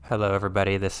Hello,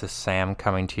 everybody. This is Sam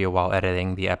coming to you while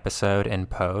editing the episode in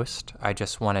post. I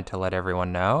just wanted to let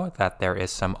everyone know that there is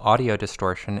some audio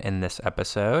distortion in this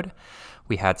episode.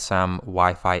 We had some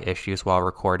Wi Fi issues while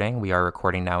recording. We are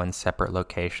recording now in separate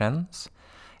locations.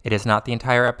 It is not the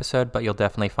entire episode, but you'll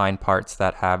definitely find parts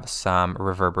that have some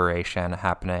reverberation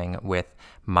happening with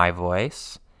my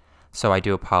voice. So I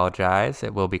do apologize.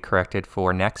 It will be corrected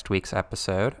for next week's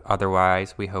episode.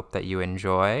 Otherwise, we hope that you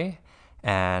enjoy.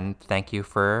 And thank you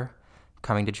for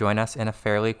coming to join us in a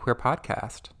fairly queer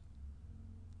podcast.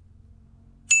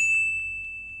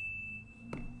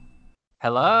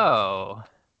 Hello.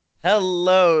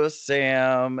 Hello,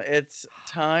 Sam. It's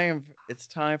time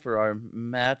for our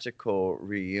magical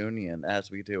reunion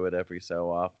as we do it every so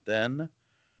often.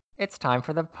 It's time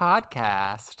for the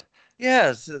podcast.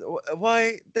 Yes,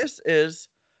 why this is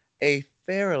a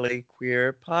fairly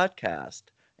queer podcast.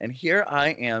 And here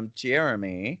I am,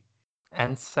 Jeremy,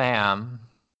 And Sam.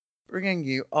 bringing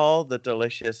you all the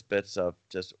delicious bits of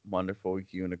just wonderful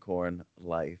unicorn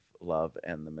life, love,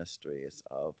 and the mysteries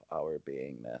of our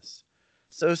beingness.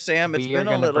 So, Sam, it's We are been a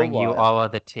going to little bring you while. all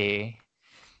of the tea.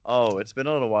 Oh, it's been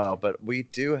a little while, but we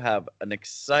do have an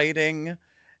exciting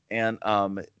and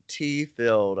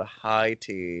tea-filled high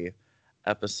tea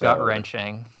Gut episode.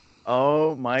 wrenching.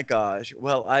 Oh my gosh.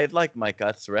 Well, I'd like my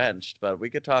guts wrenched, but we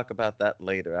could talk about that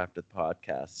later after the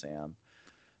podcast, Sam.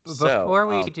 So, Before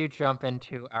we do jump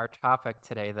into our topic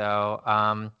today, though,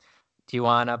 do you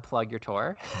want to plug your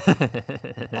tour?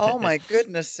 oh my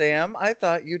goodness, Sam, I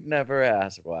thought you'd never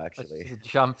ask. Well, Let's actually, just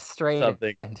jump straight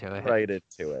something into it. right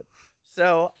into it.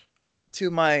 So,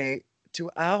 to my to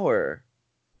our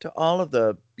to all of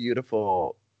the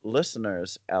beautiful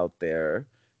listeners out there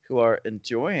who are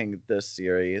enjoying this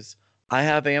series, I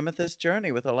have Amethyst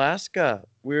Journey with Alaska.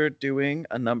 We're doing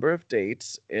a number of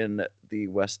dates in the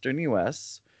Western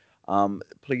US.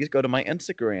 Please go to my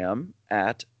Instagram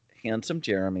at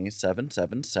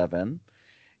handsomejeremy777.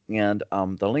 And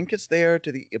the link is there to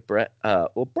the the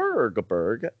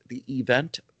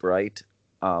Eventbrite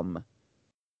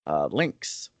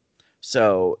links.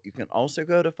 So you can also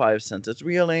go to Five Senses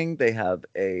Reeling. They have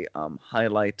a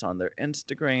highlight on their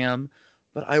Instagram,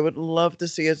 but I would love to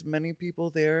see as many people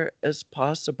there as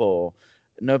possible.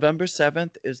 November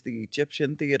 7th is the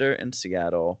Egyptian Theater in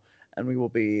Seattle, and we will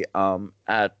be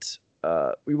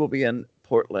in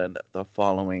Portland the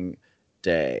following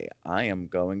day. I am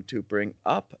going to bring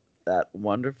up that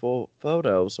wonderful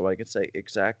photo so I can say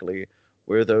exactly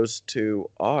where those two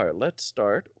are. Let's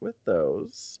start with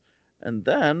those. And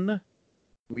then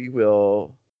we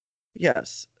will,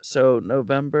 yes. So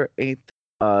November 8th,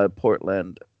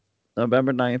 Portland.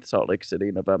 November 9th, Salt Lake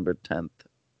City. November 10th,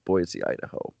 Boise,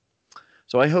 Idaho.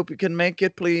 So I hope you can make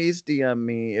it. Please DM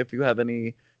me if you have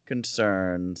any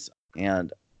concerns.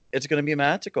 And it's going to be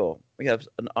magical. We have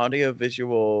an audio,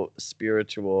 visual,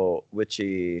 spiritual,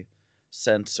 witchy,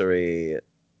 sensory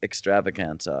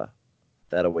extravaganza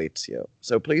that awaits you.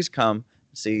 So please come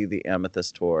see the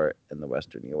Amethyst Tour in the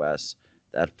Western US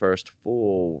that first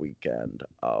full weekend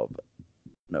of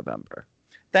November.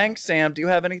 Thanks, Sam. Do you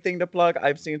have anything to plug?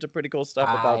 I've seen some pretty cool stuff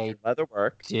about I your leather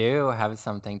work. do have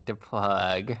something to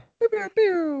plug. Pew, pew,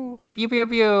 pew. Pew, pew,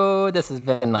 pew. This has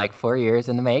been like 4 years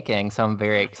in the making, so I'm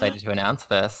very excited to announce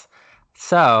this.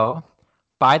 So,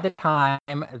 by the time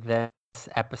this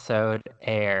episode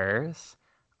airs,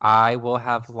 I will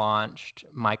have launched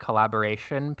my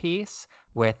collaboration piece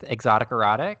with Exotic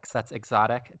Erotics. That's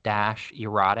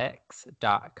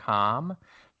exotic-erotics.com.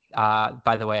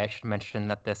 By the way, I should mention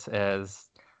that this is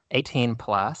 18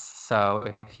 plus.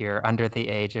 So if you're under the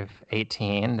age of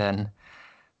 18, then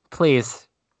please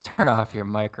turn off your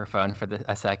microphone for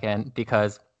a second,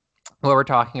 because what we're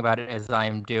talking about is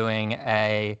I'm doing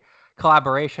a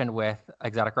collaboration with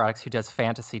Exotic Erotics, who does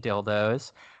fantasy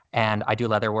dildos, and I do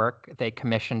leather work. They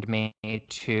commissioned me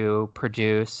to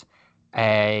produce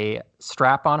a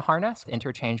strap-on harness,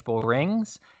 interchangeable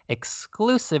rings,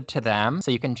 exclusive to them,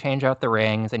 so you can change out the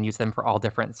rings and use them for all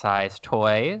different size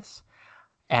toys.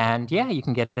 And yeah, you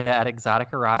can get it at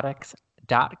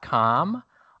exoticerotics.com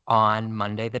on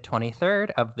Monday, the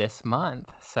 23rd of this month.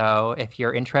 So if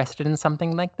you're interested in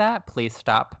something like that, please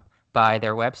stop by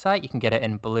their website. You can get it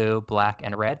in blue, black,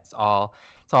 and red. It's all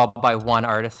by one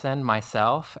artisan,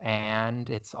 myself, and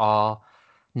it's all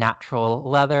natural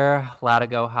leather,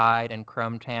 latigo hide, and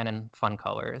chrome tan, and fun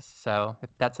colors. So if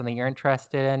that's something you're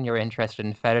interested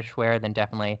in fetish wear, then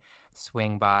definitely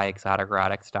swing by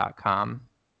exoticerotics.com.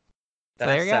 So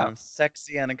That there you go. sounds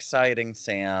sexy and exciting,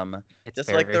 Sam. It's Just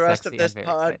very, like very the rest of sexy and this very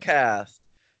exciting. podcast.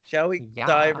 Shall we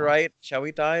dive Yeah. right? Shall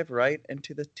we dive right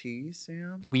into the tea,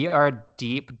 Sam? We are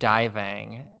deep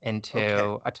diving Okay.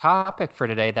 into a topic for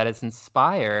today that is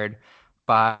inspired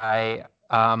by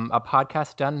a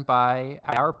podcast done by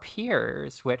our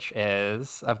peers, which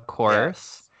is, of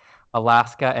course, Yes.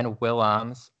 Alaska and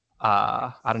Willem's.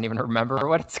 I don't even remember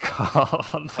what it's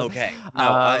called. Okay.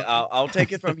 No, um, I'll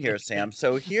take it from here, Sam.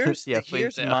 So yes, please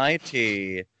here's do. my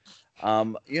tea.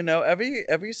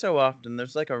 Every so often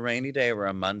there's like a rainy day or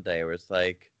a Monday where it's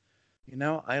like,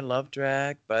 I love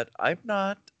drag, but I'm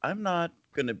not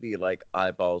gonna be like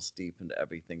eyeballs deep into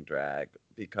everything drag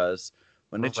because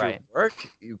when it's your Right. work,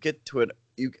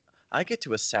 I get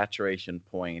to a saturation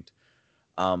point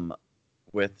um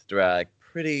with drag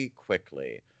pretty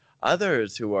quickly.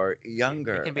 Others who are It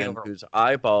younger can be and over. whose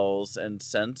eyeballs and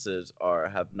senses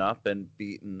have not been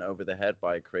beaten over the head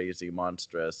by crazy,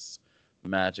 monstrous,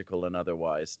 magical and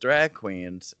otherwise drag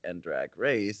queens and drag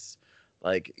race,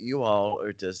 like you all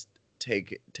are just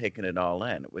taking it all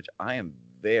in, which I am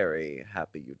very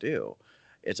happy you do.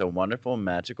 It's a wonderful,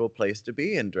 magical place to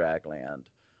be in Dragland.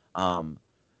 Um,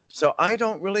 so I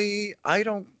don't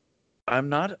I'm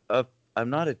not a I'm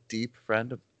not a deep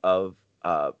friend of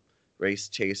Race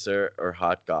Chaser or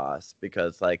Hot Goss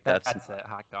because like That's it,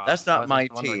 hot that's goss. I not was my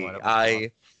wondering what tea. it was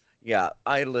called.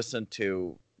 I listen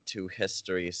to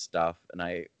history stuff and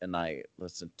I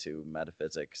listen to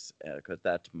metaphysics because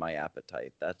that's my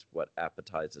appetite. That's what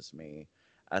appetizes me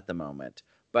at the moment.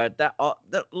 But that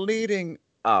leading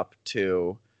up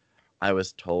to I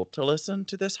was told to listen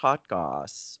to this Hot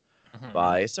Goss Hmm.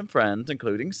 by some friends,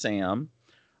 including Sam.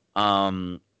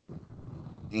 Um,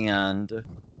 and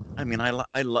I mean, I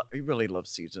really love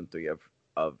season 3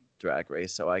 of Drag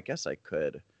Race, so I guess I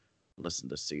could listen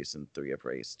to season 3 of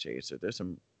Race Chaser.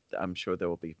 I'm sure there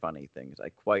will be funny things. I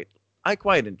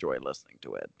quite enjoy listening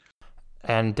to it.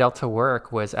 And Delta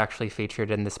Work was actually featured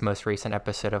in this most recent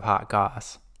episode of Hot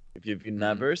Goss. If you've Mm.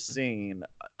 never seen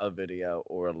a video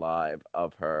or a live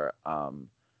of her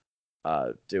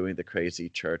doing the crazy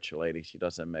church lady, she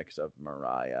does a mix of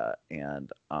Mariah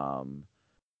and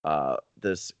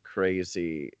this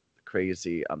crazy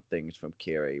things from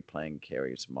Carrie, playing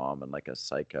Carrie's mom and like a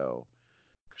psycho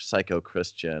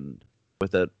Christian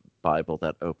with a Bible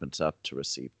that opens up to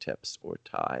receive tips or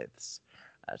tithes,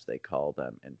 as they call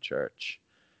them in church.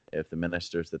 If the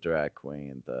minister's the drag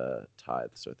queen, the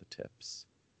tithes are the tips.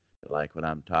 You like what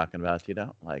I'm talking about? You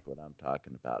don't like what I'm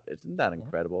talking about. Isn't that Yeah.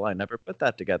 incredible? I never put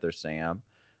that together, Sam.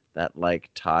 That like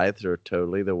tithes are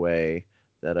totally the way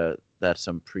that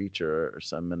some preacher or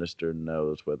some minister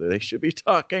knows whether they should be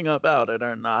talking about it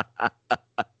or not.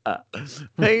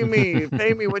 Pay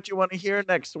me what you want to hear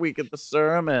next week at the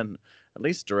sermon. At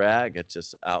least drag it's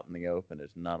just out in the open.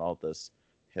 It's not all this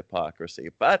hypocrisy.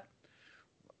 But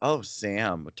oh,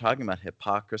 Sam, we're talking about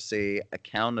hypocrisy,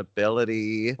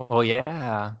 accountability. Well,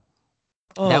 yeah.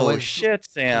 That Oh was shit,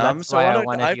 Sam. that's So why why I don't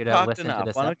wanted I've you to talked listen to enough?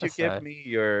 this Why don't you give episode. me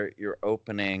your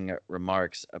opening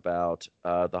remarks about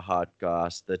the hot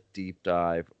goss, the deep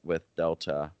dive with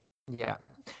Delta? Yeah.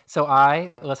 So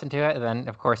I listened to it, and then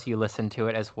of course you listened to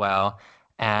it as well.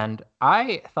 And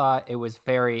I thought it was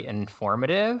very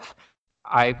informative.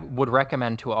 I would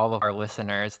recommend to all of our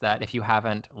listeners that if you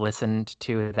haven't listened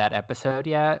to that episode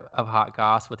yet of Hot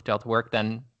Goss with Delta Work,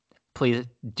 then please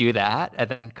do that and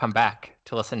then come back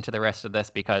to listen to the rest of this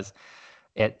because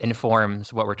it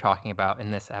informs what we're talking about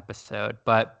in this episode.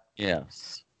 But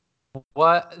Yes.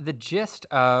 what the gist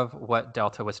of what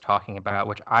Delta was talking about,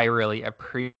 which I really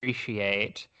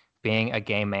appreciate being a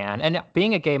gay man, and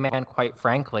being a gay man, quite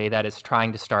frankly, that is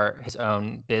trying to start his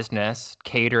own business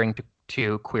catering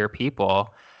to queer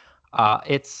people.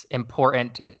 It's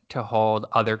important to hold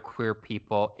other queer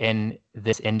people in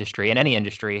this industry, in any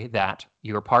industry that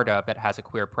you're part of that has a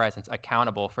queer presence,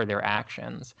 accountable for their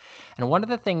actions. And one of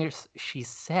the things she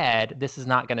said, this is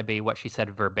not going to be what she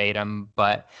said verbatim,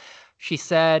 but she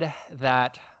said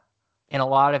that in a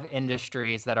lot of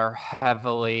industries that are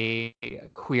heavily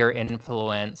queer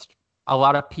influenced, a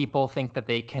lot of people think that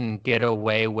they can get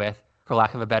away with, for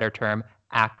lack of a better term,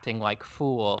 acting like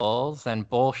fools and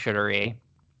bullshittery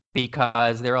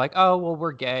because they're like, oh, well,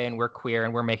 we're gay and we're queer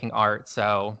and we're making art,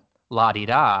 so la di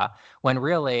da. When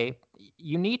really,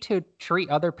 you need to treat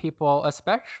other people,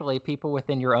 especially people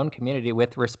within your own community,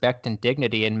 with respect and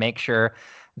dignity and make sure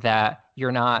that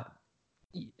you're not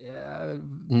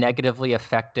negatively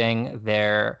affecting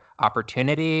their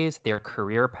opportunities, their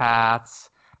career paths,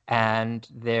 and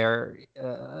their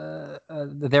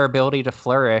ability to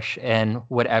flourish in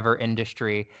whatever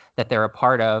industry that they're a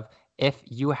part of if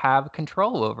you have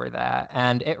control over that.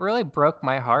 And it really broke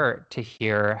my heart to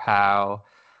hear how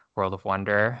World of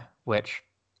Wonder, which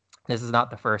This is not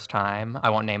the first time. I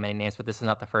won't name any names, but this is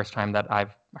not the first time that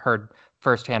I've heard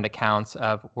firsthand accounts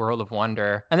of World of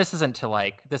Wonder. And this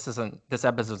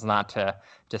episode's not to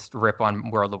just rip on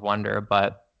World of Wonder,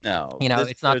 but No,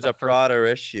 it's not there's the a first. broader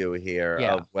issue here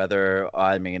Yeah, of whether,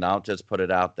 I mean, I'll just put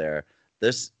it out there.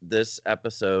 This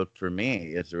episode for me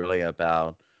is really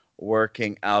about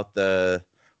working out the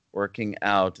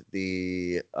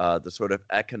the sort of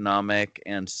economic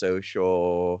and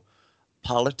social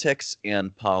politics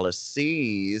and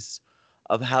policies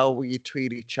of how we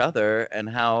treat each other, and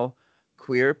how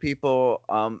queer people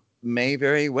may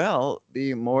very well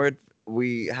be more.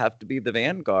 We have to be the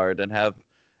vanguard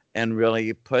and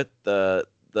really put the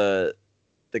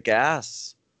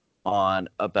gas on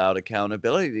about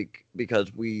accountability,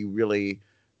 because we really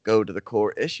go to the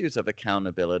core issues of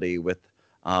accountability with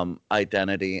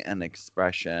identity and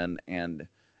expression, and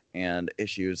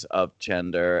issues of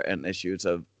gender, and issues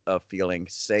of feeling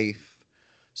safe.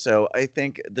 So I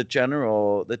think the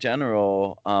general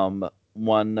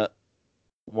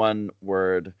one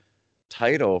word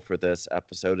title for this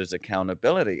episode is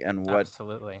accountability, and what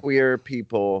absolutely. queer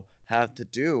people have to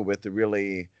do with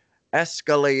really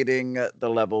escalating the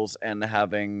levels and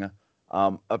having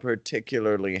a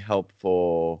particularly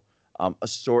helpful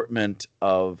assortment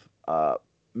of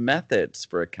methods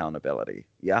for accountability.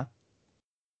 Yeah.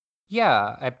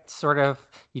 Yeah,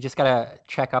 you just gotta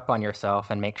check up on yourself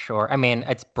and make sure. I mean,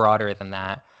 it's broader than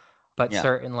that, but Yeah.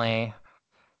 certainly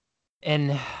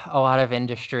in a lot of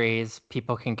industries,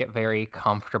 people can get very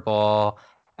comfortable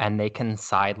and they can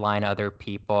sideline other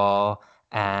people.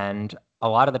 And a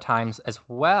lot of the times as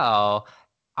well,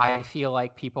 I feel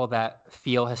like people that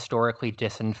feel historically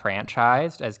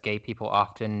disenfranchised, as gay people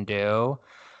often do,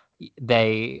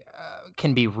 they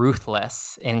can be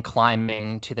ruthless in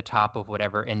climbing to the top of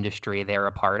whatever industry they're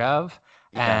a part of.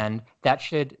 Yeah. And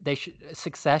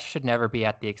success should never be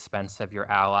at the expense of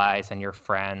your allies and your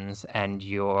friends and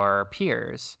your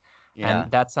peers. Yeah.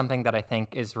 And that's something that I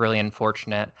think is really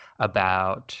unfortunate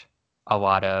about a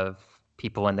lot of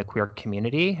people in the queer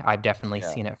community. I've definitely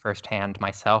Yeah. seen it firsthand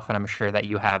myself, and I'm sure that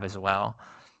you have as well.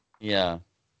 Yeah.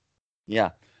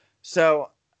 Yeah. So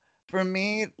for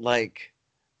me, like,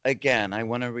 again, I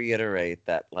want to reiterate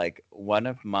that, like, one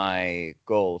of my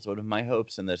goals, one of my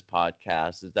hopes in this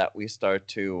podcast is that we start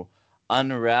to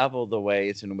unravel the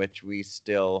ways in which we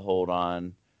still hold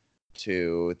on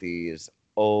to these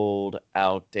old,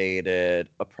 outdated,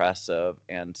 oppressive,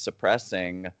 and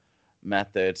suppressing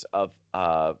methods of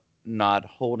not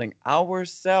holding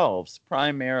ourselves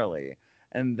primarily,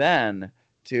 and then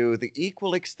to the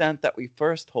equal extent that we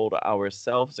first hold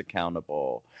ourselves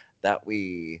accountable, that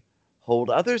we hold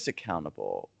others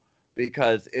accountable,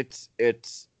 because it's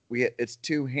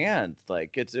two hands,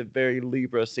 like it's a very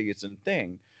Libra season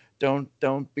thing. Don't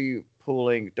be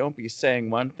saying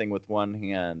one thing with one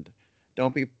hand,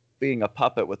 don't be being a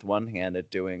puppet with one hand and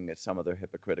doing some other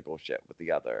hypocritical shit with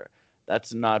the other.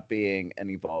 That's not being an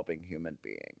evolving human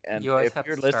being. And You always if have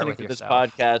you're to start listening with to this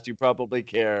yourself. podcast, you probably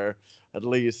care, at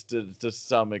least to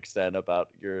some extent,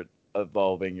 about your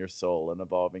evolving your soul and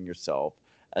evolving yourself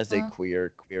as a Mm.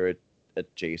 queer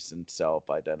adjacent,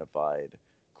 self-identified,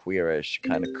 queerish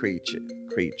kind of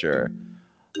creature.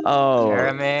 Oh,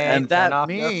 Jeremy, and turn that off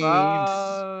your means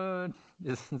phone.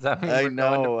 Does that mean I we're going to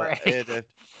know break?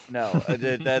 no,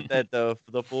 that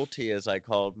the full T is I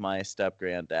called my step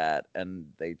granddad, and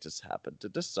they just happened to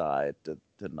decide that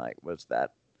tonight was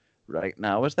that right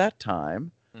now is that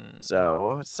time. Hmm.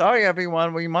 So sorry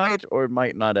everyone, we might or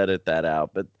might not edit that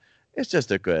out, but it's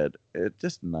just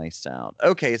nice sound.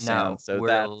 Okay, Sam. No, So we're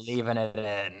that's leaving it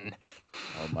in.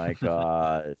 oh my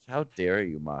gosh, how dare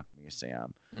you mock me,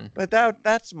 Sam? Mm. But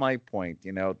that's my point,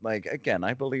 like again,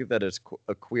 I believe that as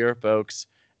queer folks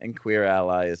and queer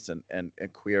allies and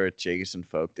queer adjacent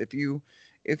folk, if you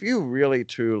really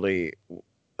truly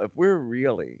if we're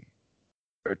really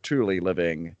or truly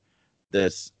living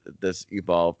this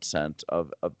evolved sense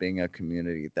of being a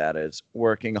community that is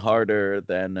working harder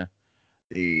than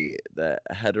the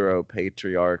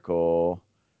heteropatriarchal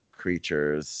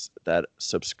creatures that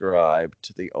subscribe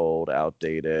to the old,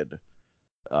 outdated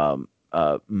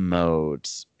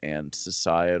modes and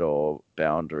societal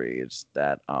boundaries,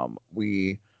 that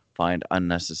we find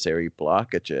unnecessary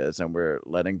blockages and we're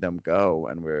letting them go,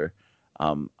 and we're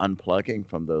unplugging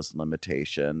from those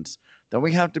limitations, then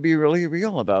we have to be really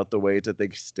real about the ways that they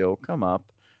still come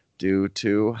up due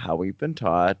to how we've been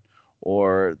taught,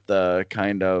 or the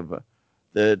kind of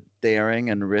the daring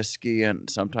and risky and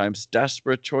sometimes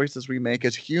desperate choices we make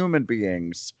as human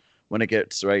beings when it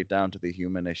gets right down to the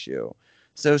human issue.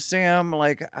 So Sam,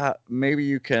 like maybe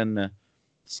you can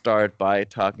start by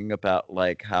talking about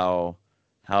like how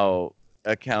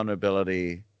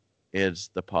accountability is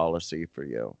the policy for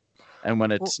you. And when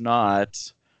Well, it's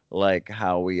not, like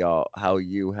how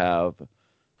you have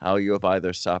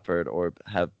either suffered or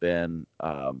have been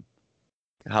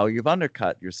how you've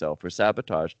undercut yourself or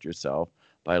sabotaged yourself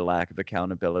by lack of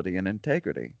accountability and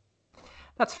integrity.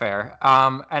 that's fair.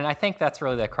 And I think that's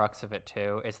really the crux of it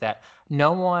too, is that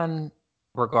no one,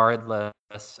 regardless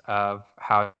of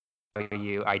how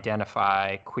you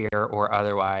identify, queer or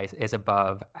otherwise, is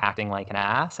above acting like an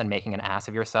ass and making an ass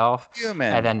of yourself, and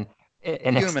Human. then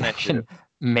in Human issue. extension,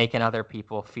 making other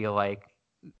people feel like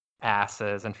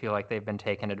asses and feel like they've been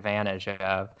taken advantage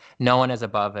of. No one is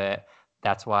above it.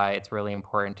 That's why it's really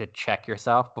important to check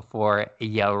yourself before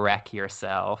you wreck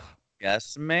yourself.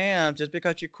 Yes, ma'am. Just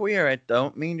because you're queer, it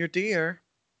don't mean you're dear.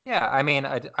 Yeah, I mean,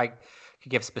 I could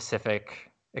give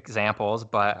specific examples,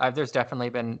 but there's definitely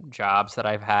been jobs that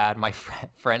I've had. My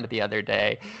friend the other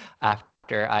day,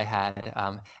 after I had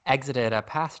exited a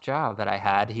past job that I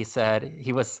had, he said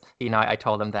he was, I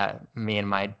told him that me and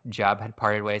my job had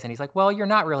parted ways, and he's like, "Well, you're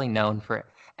not really known for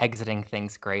exiting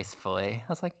things gracefully." I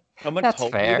was like, Someone "That's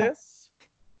told you fair." this?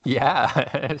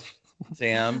 Yeah.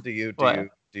 Sam, What?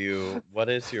 what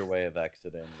is your way of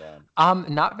exiting then?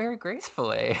 Not very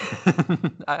gracefully.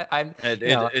 I'm, And you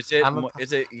know, I'm a,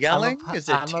 is it I'm a, yelling? Is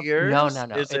it no, tears? no,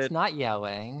 no. Is It's it not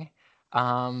yelling.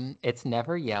 It's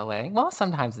never yelling. Well,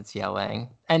 sometimes it's yelling,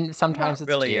 and sometimes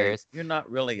it's tears. you're not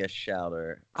really a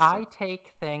shouter, Sam. I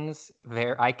take things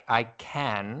I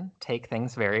can take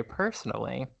things very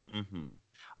personally. Hmm.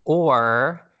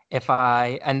 Or if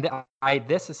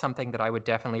this is something that I would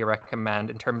definitely recommend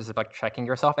in terms of like checking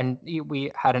yourself. And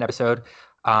we had an episode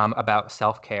about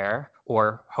self-care,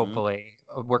 or Hmm. hopefully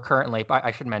we're currently,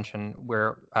 I should mention,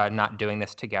 we're not doing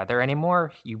this together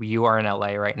anymore. You are in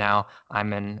LA right now.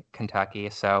 I'm in Kentucky.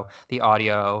 So the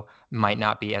audio might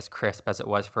not be as crisp as it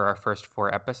was for our first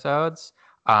 4 episodes.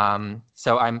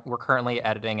 We're currently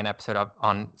editing an episode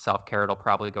on self-care. It'll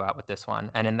probably go out with this one.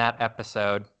 And in that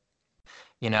episode,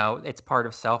 it's part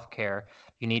of self-care.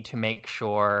 You need to make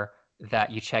sure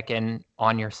that you check in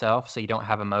on yourself so you don't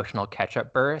have emotional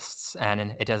catch-up bursts and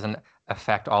it doesn't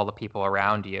affect all the people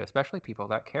around you, especially people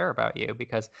that care about you,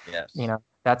 because Yes.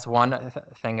 that's one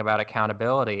thing about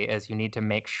accountability is you need to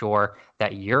make sure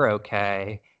that you're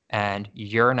okay and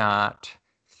you're not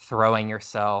throwing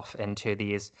yourself into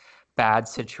these bad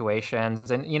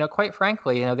situations. And quite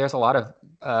frankly, there's a lot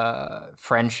of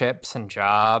friendships and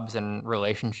jobs and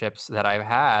relationships that I've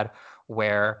had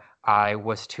where I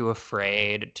was too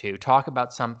afraid to talk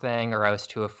about something, or I was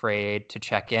too afraid to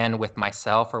check in with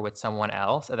myself or with someone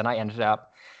else. And then I ended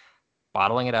up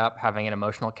bottling it up, having an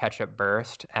emotional catch up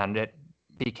burst, and it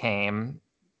became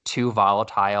too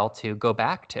volatile to go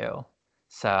back to.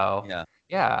 So, Yeah.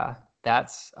 yeah,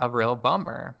 that's a real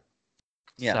bummer.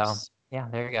 So, Yes. yeah,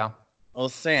 there you go. Well,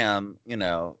 Sam,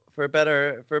 for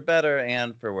better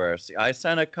and for worse, I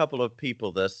sent a couple of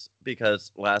people this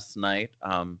because last night,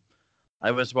 I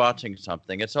was watching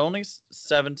something. It's only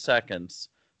 7 seconds,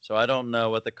 so I don't know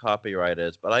what the copyright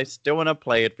is, but I still want to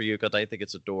play it for you because I think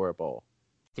it's adorable.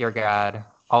 Dear God,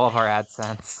 all of our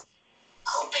AdSense.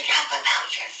 Open up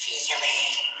about your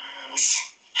feelings.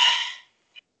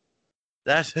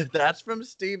 That's from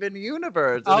Steven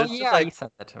Universe, and Oh, it's just yeah, you like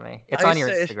sent that to me. It's I on your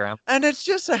say, Instagram. and it's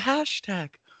just a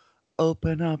hashtag.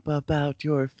 Open up about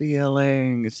your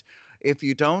feelings. If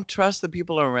you don't trust the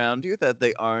people around you that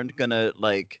they aren't gonna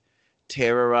like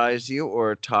terrorize you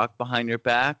or talk behind your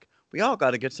back, we all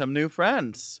got to get some new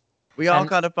friends. We all And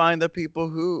got to find the people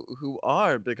who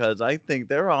are, because I think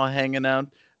they're all hanging out,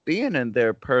 being in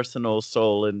their personal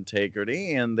soul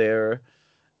integrity and their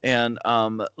and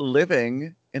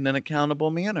living in an accountable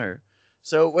manner.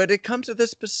 So when it comes to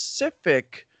this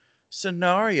specific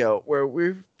scenario where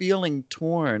we're feeling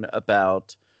torn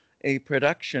about a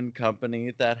production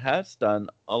company that has done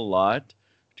a lot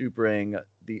to bring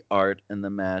the art and the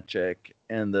magic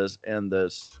and the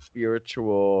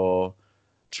spiritual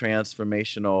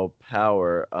transformational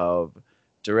power of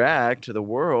drag to the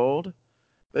world,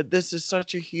 but this is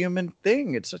such a human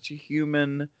thing. It's such a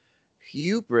human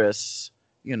hubris,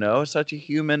 such a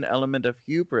human element of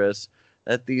hubris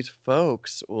that these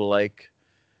folks will like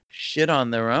shit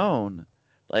on their own.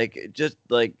 Like just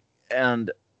like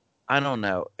and I don't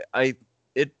know.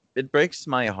 It breaks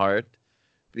my heart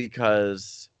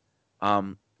because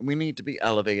we need to be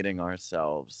elevating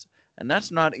ourselves. And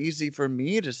that's not easy for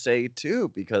me to say too,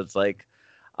 because like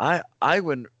I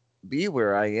wouldn't be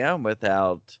where I am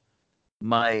without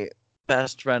my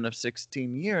best friend of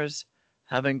 16 years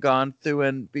having gone through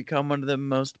and become one of the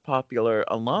most popular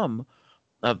alum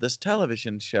of this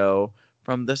television show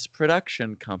from this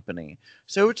production company.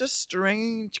 So it's a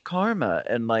strange karma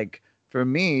and like for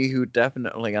me, who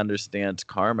definitely understands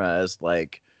karma as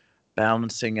like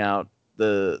balancing out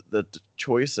the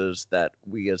choices that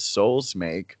we as souls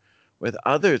make with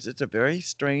others, it's a very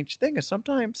strange thing. And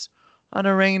sometimes on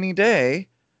a rainy day,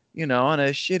 on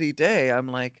a shitty day, I'm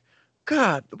like,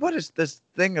 God, what is this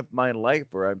thing of my life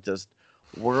where I'm just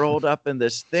whirled up in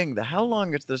this thing? How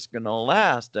long is this going to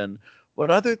last? And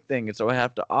what other things do I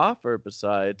have to offer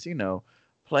besides,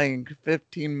 playing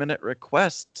 15-minute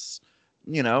requests,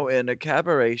 in a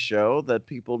cabaret show that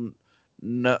people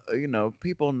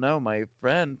know my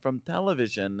friend from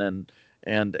television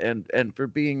and for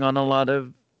being on a lot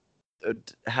of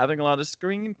having a lot of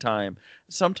screen time.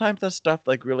 Sometimes that stuff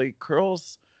like really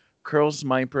curls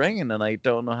my brain, and I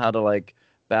don't know how to like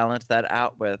balance that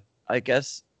out with. I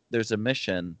guess there's a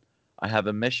mission. I have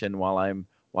a mission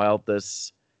while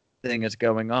this thing is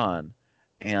going on,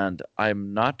 and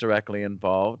I'm not directly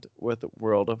involved with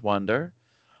World of Wonder.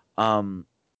 Um,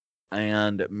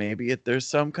 and maybe there's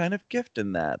some kind of gift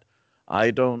in that.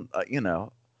 I don't,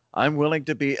 I'm willing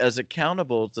to be as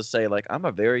accountable to say, like, I'm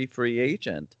a very free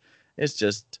agent. It's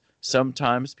just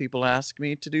sometimes people ask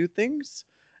me to do things,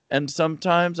 and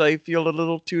sometimes I feel a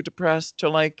little too depressed to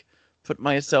like put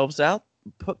myself out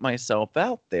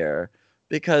there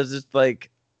because it's like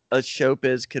a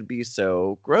showbiz can be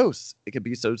so gross. It can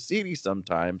be so seedy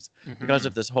sometimes because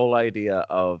of this whole idea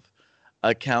of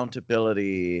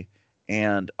accountability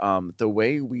and the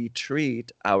way we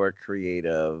treat our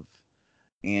creative,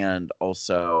 and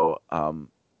also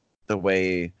the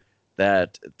way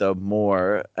that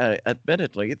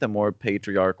admittedly, the more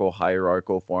patriarchal,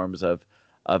 hierarchical forms of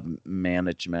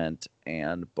management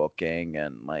and booking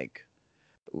and like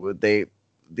they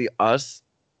the us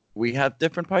we have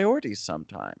different priorities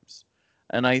sometimes,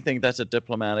 and I think that's a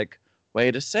diplomatic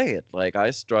way to say it. Like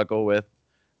I struggle with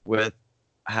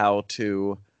how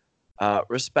to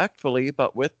respectfully,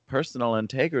 but with personal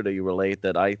integrity, relate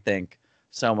that I think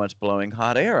someone's blowing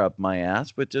hot air up my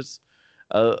ass, which is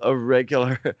a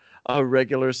regular a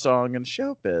regular song in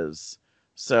showbiz.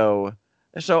 So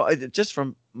just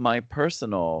from my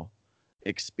personal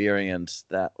experience,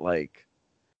 that like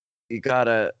you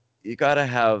gotta you gotta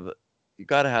have you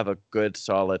gotta have a good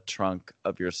solid trunk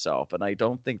of yourself, and I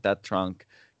don't think that trunk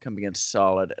can be as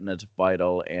solid and as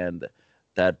vital and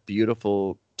that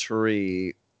beautiful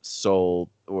tree soul,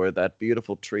 or that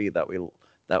beautiful tree that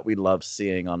we love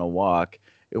seeing on a walk,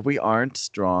 if we aren't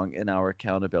strong in our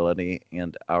accountability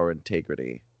and our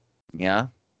integrity. Yeah.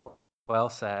 Well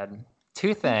said.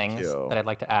 Two Thank things you. that I'd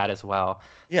like to add as well.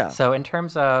 Yeah. So, in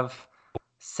terms of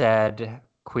said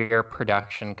queer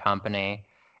production company,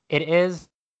 it is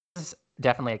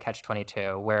definitely a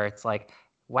catch-22 where it's like,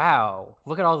 wow,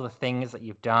 look at all the things that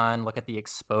you've done. Look at the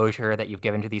exposure that you've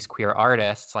given to these queer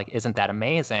artists. Like, isn't that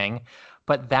amazing?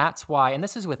 But that's why, and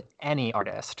this is with any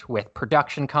artist, with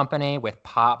production company, with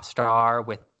pop star,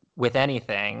 with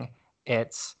anything,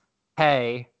 it's,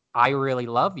 hey, I really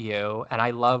love you and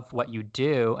I love what you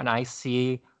do and I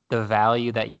see the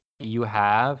value that you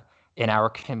have in our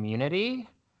community. Yeah.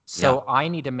 So I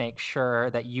need to make sure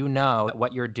that you know that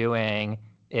what you're doing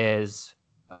is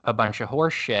a bunch of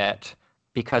horse shit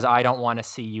because I don't want to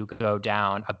see you go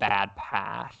down a bad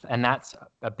path. And that's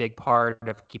a big part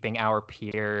of keeping our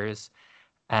peers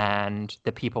and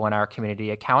the people in our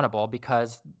community accountable,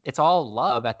 because it's all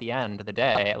love at the end of the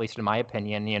day, at least in my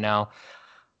opinion.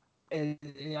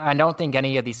 I don't think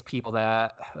any of these people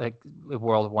that like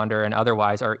World of Wonder and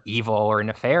otherwise are evil or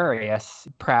nefarious.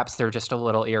 Perhaps they're just a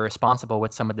little irresponsible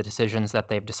with some of the decisions that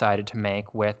they've decided to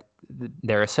make with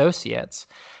their associates.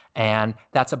 And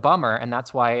that's a bummer. And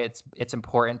that's why it's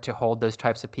important to hold those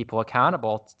types of people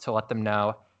accountable, to let them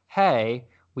know, hey,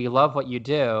 we love what you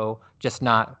do, just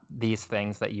not these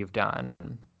things that you've done.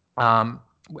 And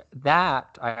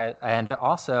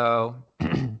also,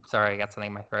 sorry, I got something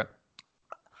in my throat.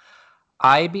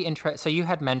 I'd be interested. So you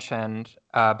had mentioned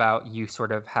about you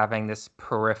sort of having this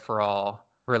peripheral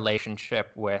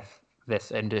relationship with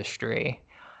this industry,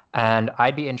 and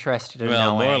I'd be interested in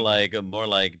Well, knowing. more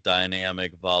like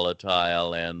dynamic,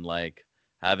 volatile, and like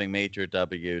having major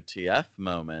WTF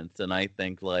moments. And I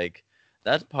think like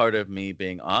that's part of me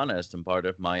being honest, and part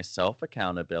of my self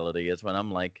accountability is when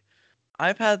I'm like,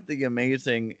 I've had the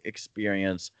amazing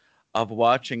experience of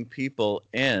watching people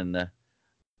in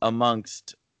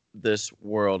amongst this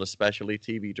world, especially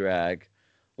TV drag,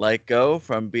 like go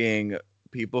from being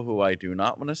people who I do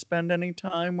not want to spend any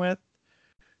time with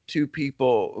to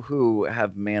people who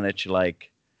have managed like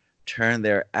turn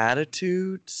their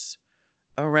attitudes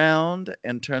around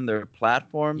and turn their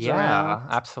platforms around.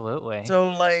 Yeah, absolutely. So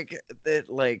like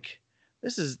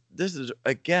this is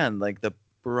again like the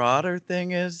broader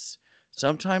thing is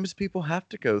sometimes people have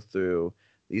to go through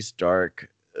these dark,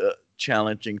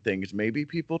 challenging things. Maybe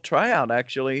people try out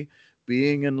actually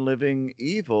being and living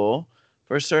evil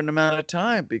for a certain amount of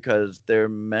time because they're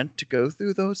meant to go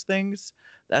through those things.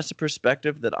 That's a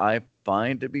perspective that I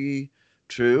find to be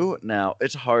true. Now,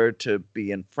 it's hard to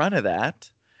be in front of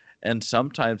that. And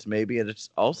sometimes maybe it's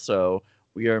also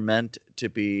we are meant to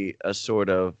be a sort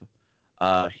of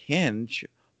hinge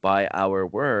by our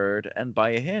word. And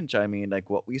by a hinge, I mean like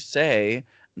what we say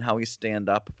and how we stand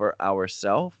up for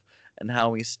ourselves and how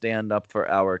we stand up for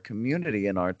our community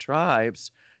and our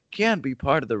tribes can be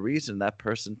part of the reason that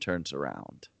person turns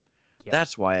around. Yep.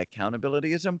 That's why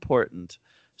accountability is important.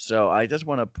 So I just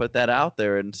want to put that out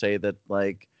there and say that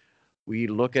like we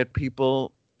look at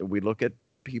people,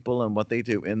 and what they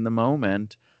do in the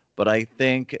moment, but I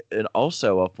think it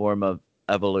also a form of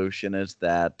evolution is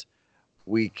that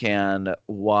we can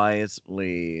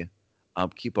wisely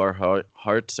keep our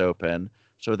hearts open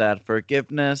so that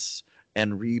forgiveness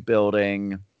and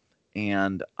rebuilding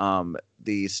and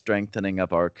the strengthening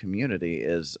of our community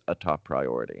is a top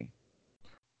priority.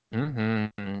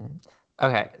 Mm-hmm.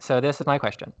 Okay, so this is my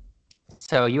question.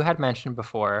 So you had mentioned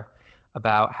before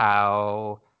about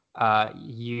how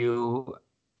you,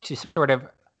 to sort of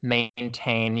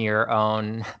maintain your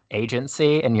own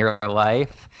agency in your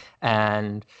life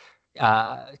and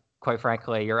quite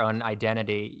frankly, your own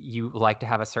identity, you like to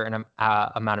have a certain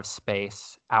amount of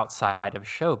space outside of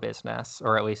show business,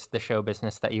 or at least the show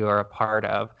business that you are a part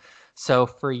of. So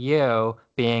for you,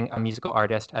 being a musical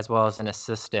artist as well as an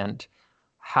assistant,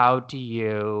 how do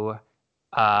you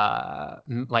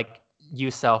like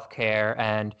use self-care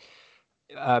and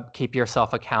keep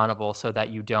yourself accountable so that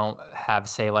you don't have,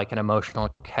 say, like an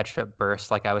emotional catch-up burst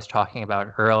like I was talking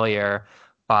about earlier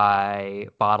by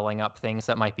bottling up things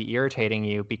that might be irritating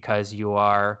you because you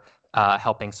are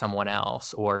helping someone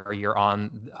else, or you're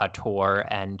on a tour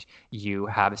and you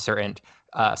have certain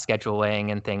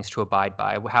scheduling and things to abide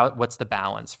by. What's the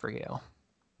balance for you?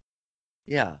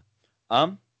 Yeah.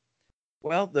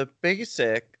 Well, the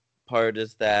basic part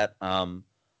is that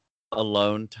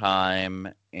alone time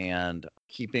and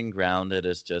keeping grounded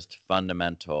is just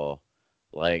fundamental.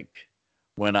 Like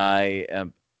when I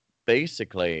am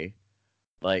basically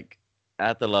like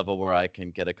at the level where I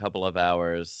can get a couple of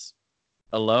hours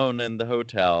alone in the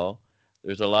hotel,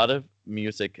 there's a lot of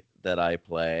music that I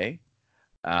play.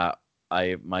 Uh,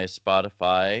 my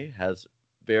Spotify has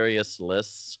various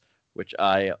lists which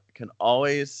I can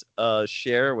always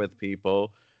share with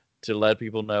people to let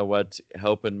people know what's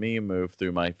helping me move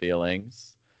through my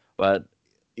feelings. But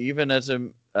even as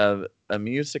a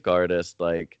music artist,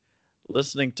 like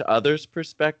listening to others'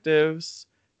 perspectives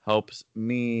helps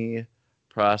me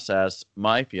process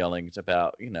my feelings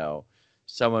about,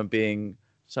 someone being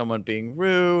someone being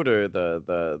rude or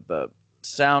the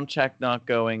sound check not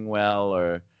going well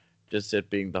or just it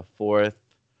being the fourth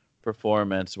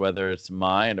performance, whether it's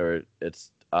mine or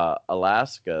it's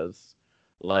Alaska's,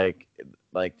 like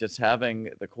like just having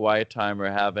the quiet time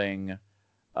or having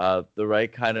the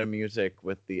right kind of music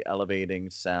with the elevating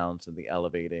sounds and the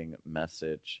elevating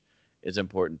message is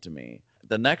important to me.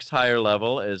 The next higher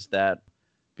level is that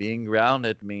being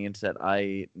grounded means that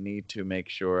I need to make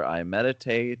sure I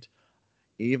meditate.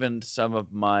 Even some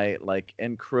of my like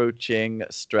encroaching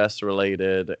stress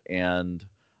related and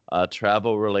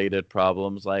travel related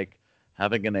problems, like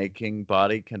having an aching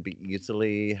body, can be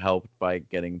easily helped by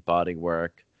getting body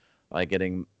work, by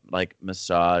getting like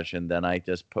massage. And then I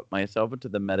just put myself into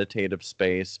the meditative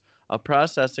space of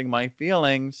processing my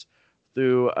feelings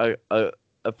through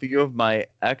a few of my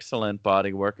excellent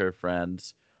body worker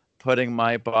friends, putting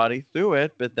my body through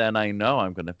it. But then I know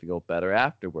I'm going to feel better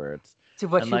afterwards. Do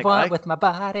what And you like want with my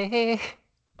body.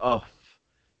 oh,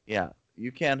 yeah,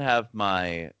 you can't have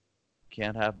my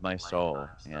soul,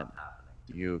 and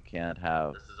you can't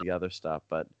have the other stuff,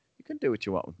 but you can do what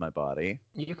you want with my body.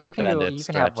 You can Bend do. it, You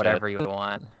can have stretch it. whatever you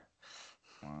want.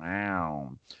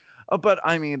 Wow. Oh, but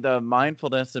I mean, the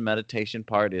mindfulness and meditation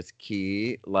part is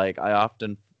key. Like, I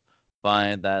often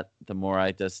find that the more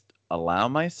I just allow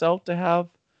myself to have,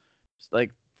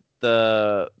 like,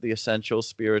 the essential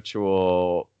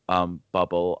spiritual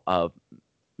bubble of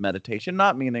meditation,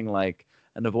 not meaning like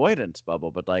an avoidance bubble,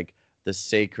 but like the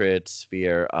sacred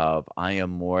sphere of I am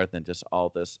more than just all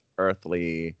this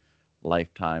earthly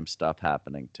lifetime stuff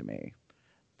happening to me.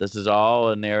 This is all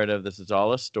a narrative, this is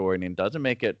all a story, and it doesn't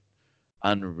make it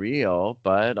unreal,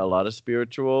 but a lot of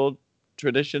spiritual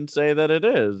traditions say that it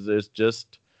is. It's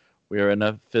just we are in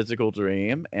a physical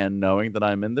dream, and knowing that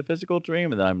I'm in the physical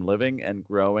dream and that I'm living and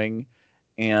growing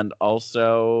and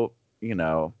also,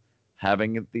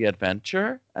 having the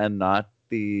adventure and not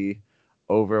the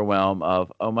overwhelm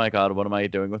of, oh my God, what am I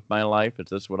doing with my life? Is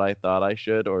this what I thought I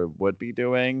should or would be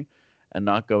doing? And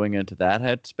not going into that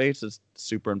headspace is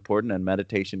super important. And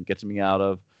meditation gets me out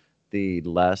of the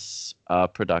less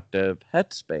productive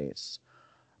headspace.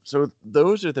 So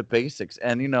those are the basics.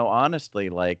 And, honestly,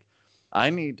 like I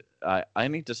need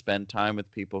to spend time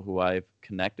with people who I've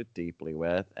connected deeply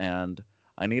with, and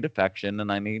I need affection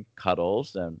and I need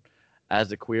cuddles. And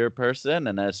as a queer person,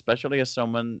 and especially as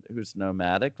someone who's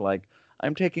nomadic, like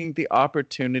I'm taking the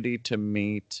opportunity to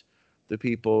meet the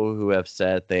people who have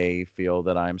said they feel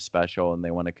that I'm special and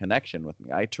they want a connection with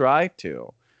me. I try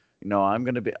to. I'm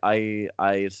going to be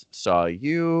I saw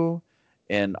you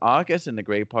in August, and the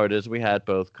great part is we had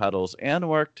both cuddles and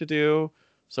work to do.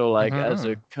 So like as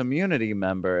a community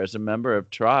member, as a member of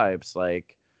tribes,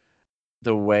 like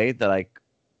the way that I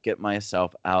get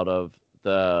myself out of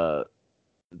the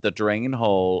drain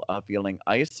hole of feeling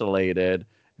isolated,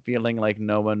 feeling like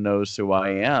no one knows who I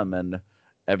am, and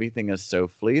everything is so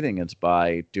fleeting. It's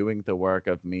by doing the work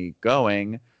of me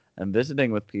going and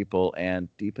visiting with people and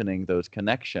deepening those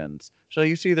connections. So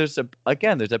you see, there's a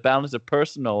balance of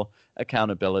personal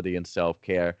accountability and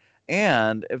self-care.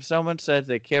 And if someone says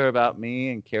they care about me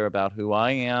and care about who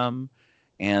I am,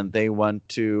 and they want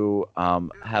to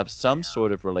have some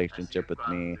sort of relationship with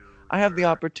me, I have the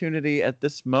opportunity at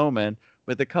this moment,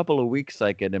 with a couple of weeks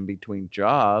I get in between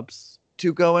jobs,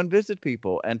 to go and visit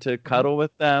people and to cuddle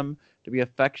with them, to be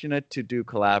affectionate, to do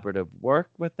collaborative work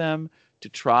with them, to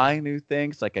try new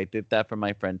things. Like I did that for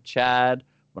my friend Chad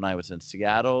when I was in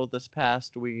Seattle this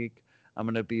past week. I'm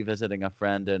going to be visiting a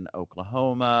friend in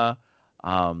Oklahoma.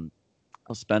 I'll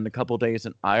spend a couple days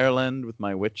in Ireland with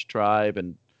my witch tribe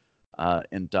and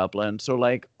in Dublin. So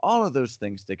like all of those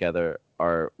things together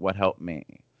are what helped me.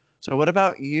 So what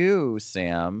about you,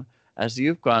 Sam? As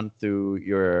you've gone through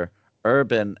your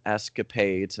urban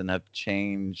escapades and have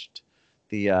changed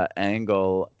the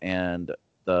angle and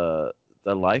the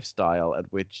lifestyle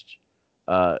at which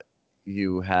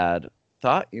you had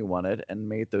thought you wanted and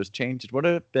made those changes, what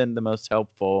have been the most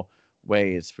helpful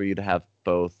ways for you to have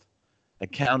both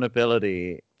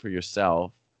accountability for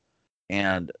yourself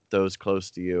and those close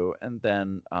to you, and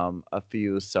then a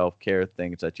few self-care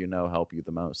things that help you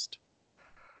the most?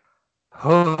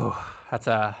 Oh, that's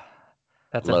a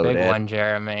big one,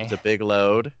 Jeremy. It's a big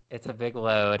load. It's a big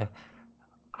load.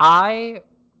 I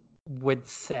would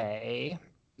say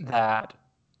that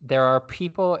there are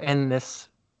people in this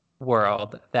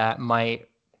world that might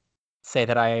say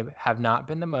that I have not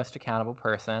been the most accountable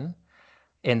person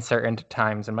in certain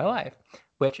times in my life,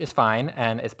 which is fine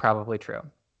and is probably true.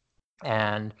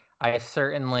 And I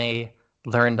certainly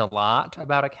learned a lot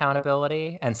about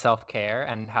accountability and self-care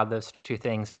and how those two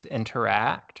things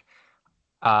interact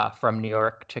from New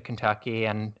York to Kentucky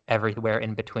and everywhere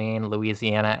in between,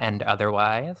 Louisiana and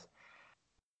otherwise.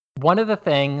 One of the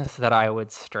things that I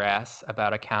would stress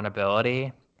about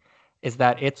accountability is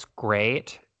that it's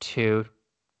great to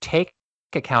take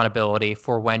accountability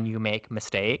for when you make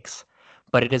mistakes,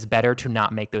 but it is better to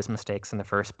not make those mistakes in the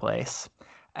first place.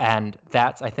 And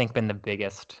that's, I think, been the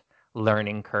biggest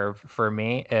learning curve for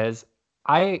me. Is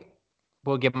I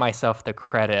will give myself the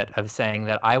credit of saying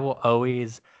that I will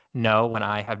always know when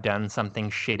I have done something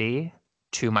shitty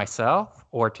to myself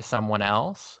or to someone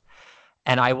else,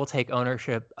 and I will take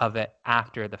ownership of it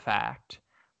after the fact.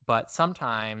 But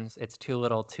sometimes it's too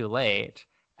little too late,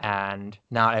 and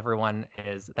not everyone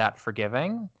is that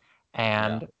forgiving.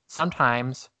 And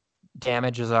sometimes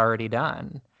damage is already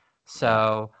done.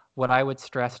 So what I would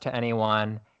stress to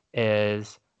anyone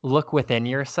is look within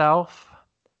yourself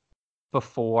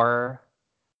before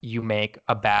you make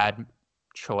a bad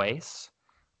choice,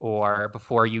 or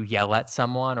before you yell at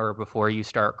someone, or before you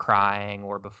start crying,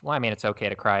 or before, I mean, it's okay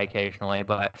to cry occasionally,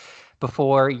 but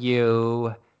before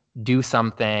you do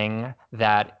something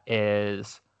that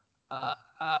is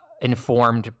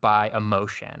informed by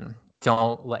emotion.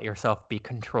 Don't let yourself be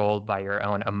controlled by your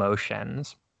own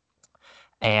emotions,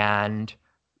 and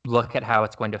look at how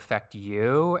it's going to affect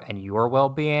you and your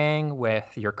well-being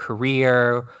with your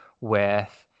career, with,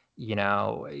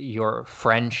 your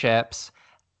friendships,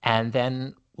 and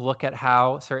then look at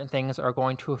how certain things are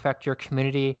going to affect your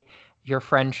community, your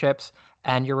friendships,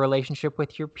 and your relationship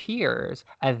with your peers,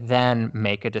 and then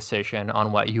make a decision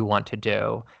on what you want to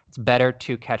do. It's better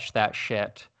to catch that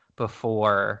shit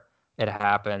before it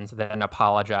happens than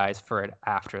apologize for it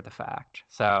after the fact.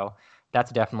 So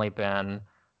that's definitely been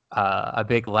a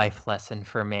big life lesson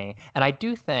for me. And I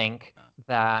do think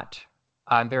that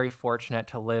I'm very fortunate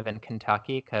to live in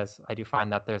Kentucky, because I do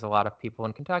find that there's a lot of people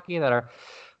in Kentucky that are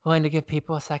willing to give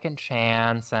people a second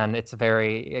chance, and it's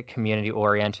very community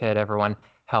oriented. Everyone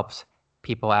helps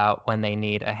people out when they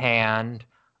need a hand.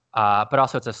 But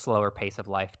also it's a slower pace of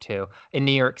life too. In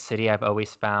New York City, I've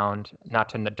always found, not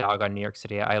to dog on New York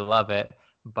City, I love it,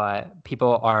 but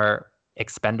people are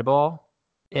expendable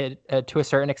to a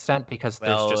certain extent because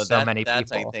there's Well, just so many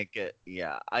that's I people. think it.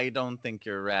 Yeah, I don't think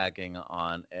you're ragging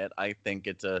on it. I think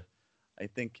it's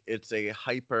a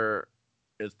hyper.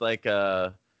 It's like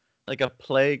a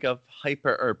plague of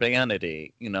hyper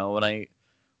urbanity. You know what I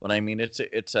mean? It's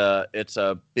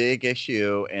a big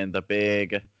issue in the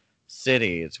big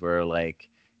cities where like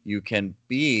you can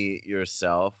be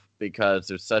yourself because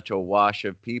there's such a wash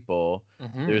of people.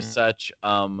 There's Hmm. such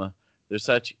there's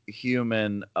such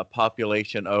human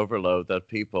population overload that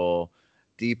people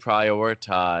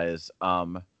deprioritize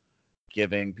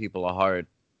giving people a hard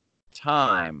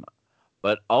time.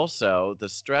 But also, the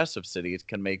stress of cities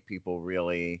can make people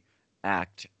really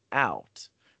act out.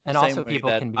 The And same also way people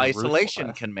that can be ruthless.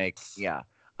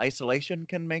 isolation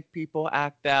can make people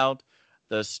act out.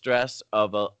 The stress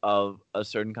of a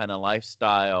certain kind of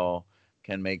lifestyle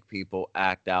can make people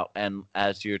act out. And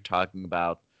as you're talking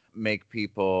about, make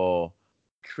people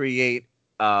create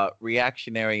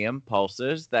reactionary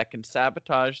impulses that can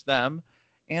sabotage them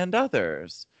and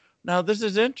others. Now, this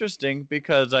is interesting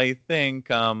because I think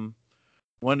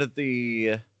one of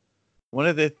the one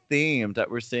of the themes that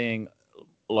we're seeing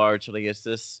largely is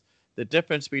this the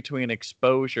difference between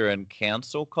exposure and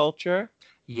cancel culture.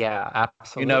 Yeah,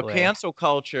 You know, absolutely. cancel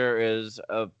culture is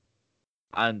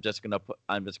I'm just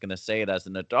gonna say it as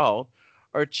an adult,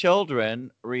 are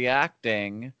children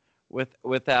reacting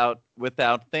without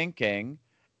thinking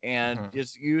and Hmm.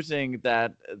 just using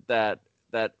that that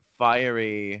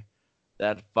fiery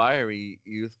that fiery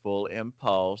youthful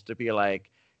impulse to be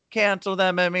like, cancel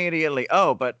them immediately.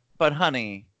 Oh, but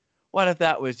honey, what if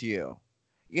that was you?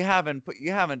 You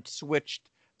haven't switched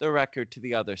the record to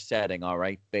the other setting, all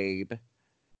right, babe.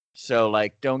 So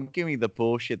like, don't give me the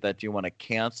bullshit that you want to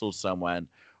cancel someone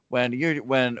when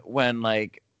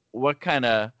like what kind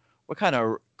of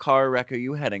car wreck are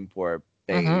you heading for,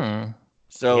 babe? Hmm.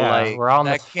 So Yeah, like we're all in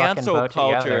this that fucking cancel boat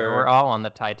together. We're culture, all on the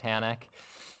Titanic.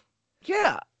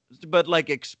 yeah, but like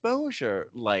exposure,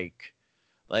 like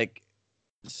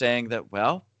saying that,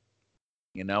 well,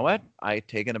 you know what? I've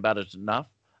taken about as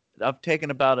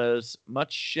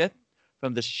much shit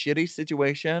from this shitty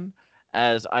situation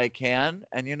as I can,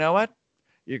 and you know what?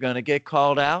 You're gonna get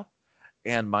called out,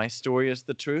 and my story is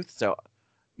the truth. So,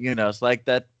 it's like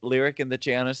that lyric in the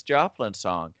Janis Joplin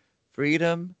song: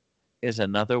 "Freedom is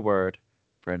another word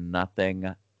for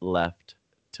nothing left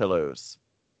to lose."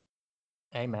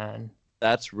 Amen.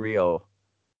 That's real.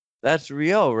 That's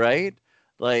real, right?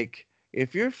 Like,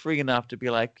 if you're free enough to be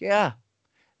like, yeah,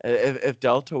 if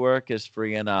Delta Work is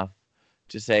free enough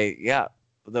to say, yeah,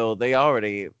 though they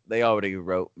already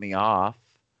wrote me off,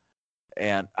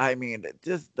 and I mean,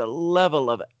 just the level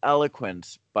of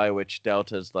eloquence by which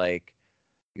Delta's like,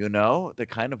 the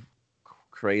kind of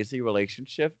crazy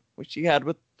relationship which she had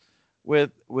with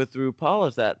RuPaul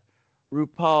is that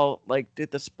RuPaul like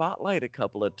did the spotlight a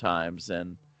couple of times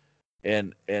and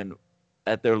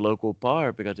at their local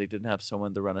bar because they didn't have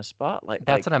someone to run a spotlight.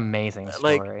 That's an amazing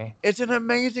Like story. it's an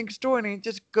amazing story, and it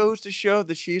just goes to show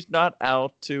that she's not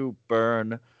out to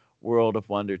burn World of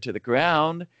Wonder to the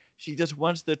ground. She just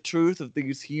wants the truth of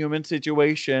these human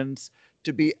situations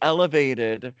to be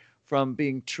elevated from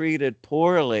being treated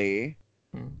poorly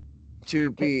Mm.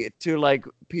 to like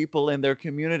people in their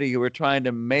community who are trying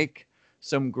to make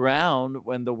some ground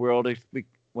when the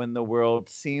world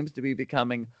seems to be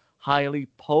becoming highly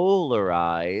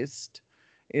polarized.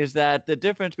 Is that the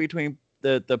difference between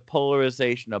the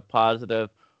polarization of positive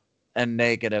and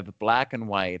negative, black and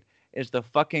white, is the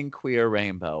fucking queer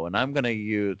rainbow. And I'm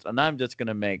just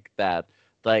gonna make that,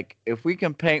 like, if we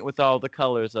can paint with all the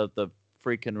colors of the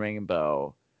freaking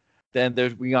rainbow, then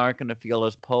we aren't going to feel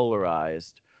as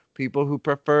polarized. People who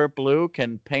prefer blue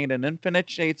can paint in infinite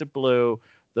shades of blue.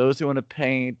 Those who want to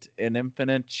paint in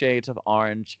infinite shades of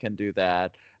orange can do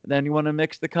that. And then you want to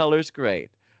mix the colors,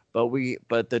 great.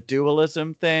 But the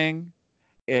dualism thing,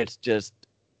 it's just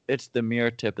it's the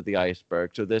mere tip of the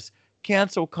iceberg. So this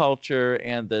cancel culture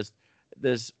and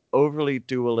this overly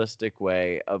dualistic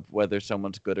way of whether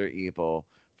someone's good or evil,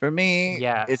 for me,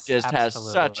 it Yes, just has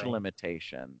such absolutely.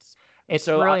 limitations. It's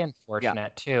So I really yeah,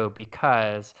 unfortunate too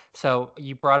because so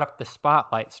you brought up the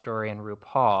spotlight story in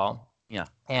RuPaul, yeah.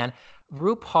 and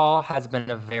RuPaul has been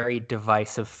a very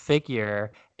divisive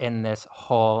figure in this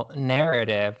whole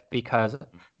narrative because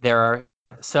there are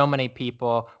so many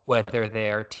people, whether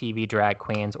they're TV drag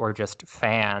queens or just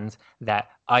fans, that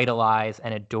idolize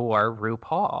and adore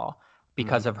RuPaul.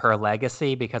 because of her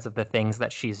legacy, because of the things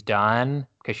that she's done,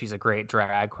 because she's a great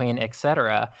drag queen,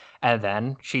 etc. And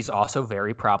then she's also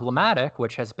very problematic,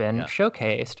 which has been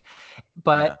showcased.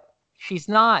 But she's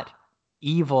not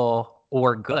evil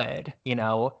or good, you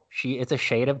know. It's a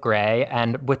shade of gray,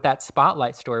 and with that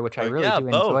Spotlight story, which I really do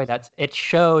enjoy, it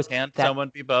shows Can that someone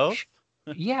be both?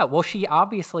 Yeah, well, she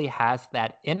obviously has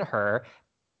that in her.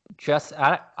 Just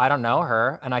I don't know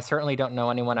her, and I certainly don't know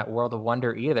anyone at World of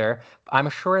Wonder either. I'm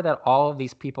sure that all of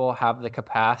these people have the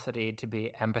capacity to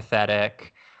be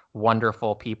empathetic,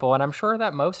 wonderful people, and I'm sure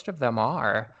that most of them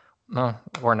are. Well,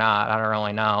 or not, I don't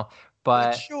really know.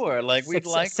 But sure, like we'd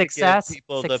like to give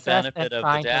people the benefit of the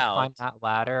trying to doubt. climb that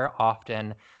ladder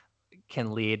often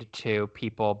can lead to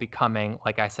people becoming,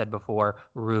 like I said before,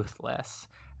 ruthless.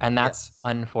 And that's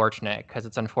unfortunate, because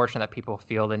it's unfortunate that people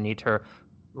feel the need to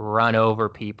run over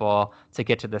people to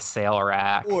get to the sale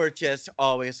rack. Or just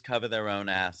always cover their own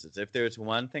asses. If there's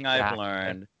one thing I've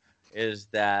learned, is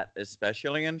that,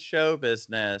 especially in show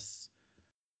business,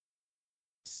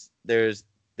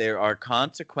 there are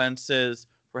consequences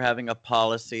for having a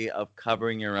policy of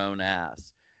covering your own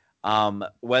ass.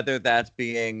 Whether that's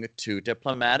being too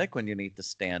diplomatic when you need to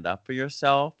stand up for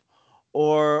yourself,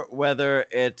 or whether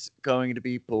it's going to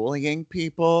be bullying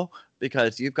people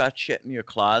because you've got shit in your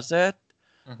closet.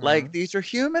 Like, these are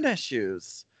human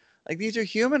issues.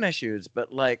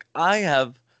 But, like, I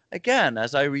have, again,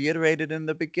 as I reiterated in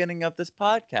the beginning of this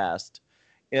podcast,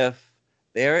 if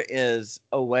there is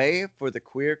a way for the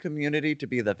queer community to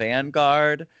be the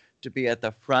vanguard, to be at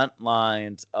the front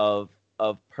lines of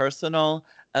personal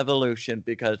evolution,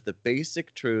 because the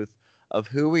basic truth of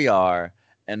who we are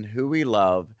and who we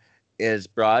love is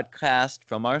broadcast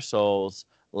from our souls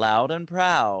loud and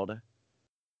proud,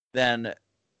 then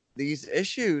these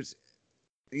issues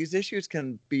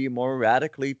can be more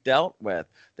radically dealt with.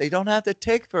 They don't have to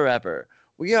take forever.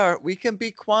 We can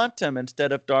be quantum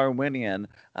instead of Darwinian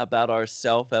about our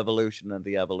self-evolution and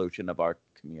the evolution of our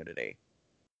community.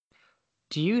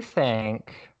 Do you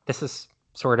think, this is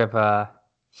sort of a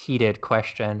heated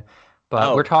question,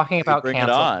 but we're talking about cancel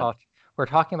culture. We're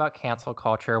talking about cancel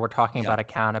culture. We're talking about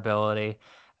accountability.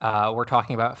 We're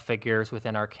talking about figures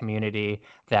within our community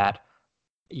that,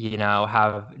 you know,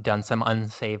 have done some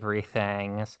unsavory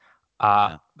things.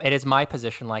 It is my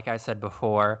position, like I said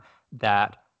before,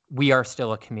 that we are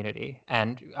still a community.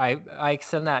 And I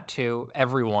extend that to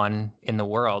everyone in the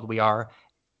world. We are,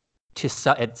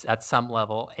 it's at some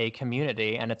level a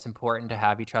community, and it's important to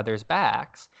have each other's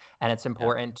backs, and it's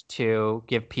important to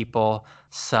give people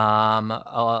some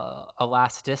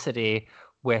elasticity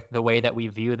with the way that we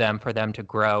view them, for them to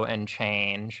grow and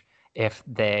change if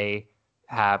they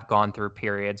have gone through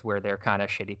periods where they're kind of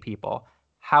shitty people.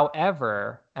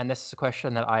 However, and this is a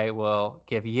question that I will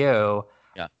give you,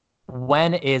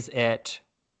 when is it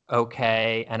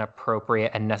okay and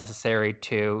appropriate and necessary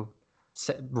to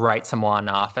write someone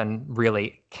off and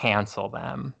really cancel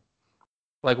them?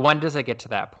 Like, when does it get to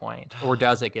that point, or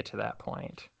does it get to that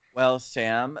point? Well,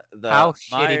 Sam, how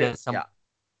shitty does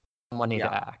someone need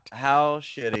to act? How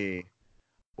shitty?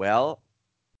 Well,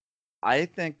 I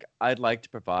think I'd like to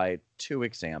provide two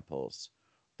examples.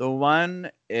 The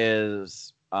one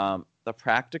is the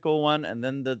practical one, and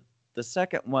then the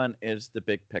second one is the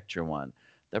big picture one.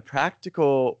 The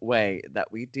practical way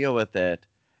that we deal with it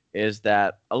is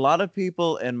that a lot of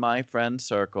people in my friend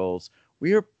circles,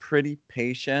 we are pretty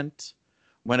patient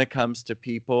when it comes to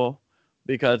people,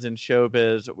 because in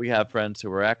showbiz, we have friends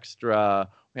who are extra.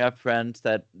 We have friends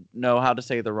that know how to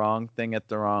say the wrong thing at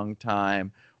the wrong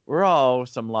time. We're all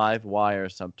some live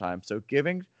wires sometimes. So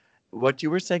giving what you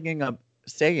were saying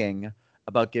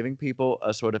about giving people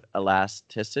a sort of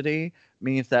elasticity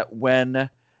means that when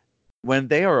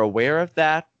they are aware of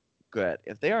that, good.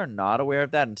 If they are not aware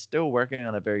of that and still working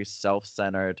on a very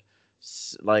self-centered,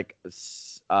 like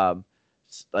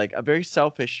a very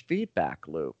selfish feedback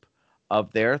loop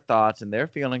of their thoughts and their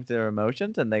feelings, their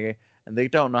emotions, and they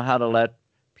don't know how to let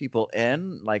people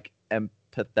in, like,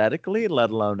 empathetically,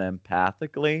 let alone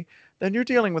empathically, then you're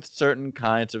dealing with certain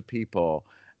kinds of people.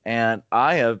 And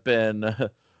I have been,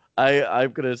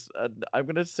 I'm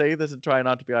gonna say this and try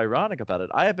not to be ironic about it.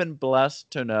 I have been blessed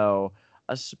to know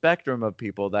a spectrum of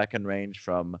people that can range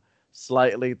from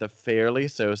slightly to fairly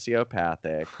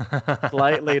sociopathic,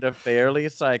 slightly to fairly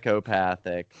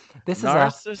psychopathic. This is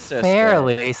a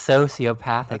fairly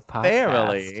sociopathic podcast.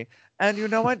 Fairly, and you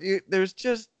know what? There's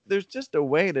just a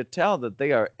way to tell that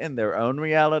they are in their own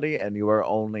reality, and you are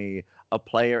only a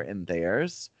player in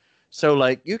theirs. So,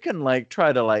 like, you can, like,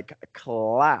 try to, like,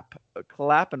 clap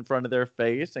in front of their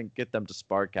face and get them to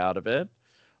spark out of it.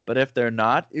 But if they're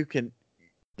not, you can.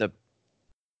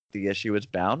 The issue is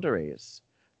boundaries.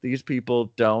 these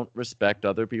people don't respect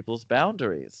other people's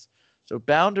boundaries. So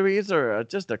boundaries are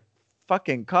just a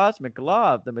fucking cosmic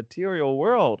law of the material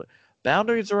world.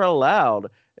 Boundaries are allowed.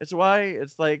 It's why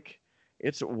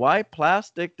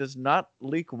plastic does not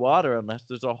leak water unless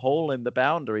there's a hole in the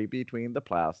boundary between the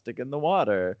plastic and the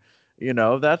water.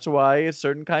 That's why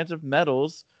certain kinds of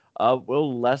metals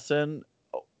will lessen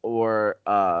or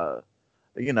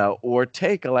or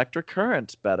take electric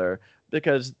currents better,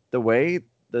 because the way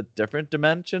the different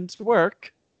dimensions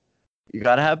work, you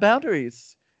got to have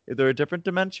boundaries. If they're a different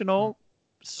dimensional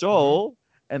soul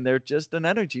and they're just an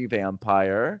energy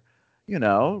vampire,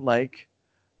 like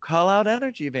call out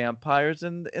energy vampires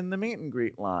in the meet and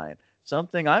greet line.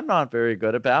 Something I'm not very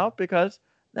good about, because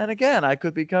then again, I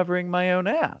could be covering my own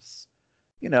ass.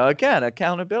 Again,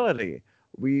 accountability.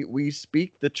 We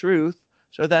speak the truth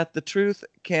so that the truth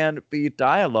can be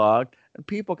dialogued and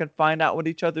people can find out what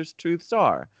each other's truths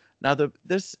are. Now,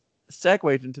 this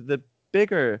segues into the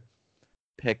bigger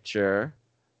picture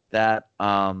that,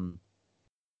 well,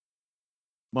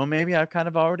 maybe I've kind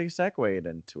of already segued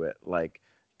into it. Like,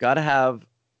 got to have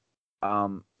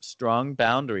strong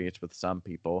boundaries with some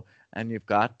people, and you've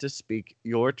got to speak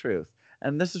your truth.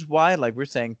 And this is why, like we're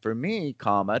saying, for me,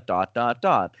 comma, dot, dot,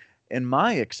 dot. In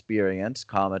my experience,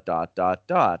 comma, dot, dot,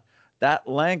 dot. That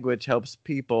language helps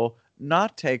people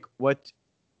not take what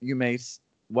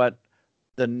the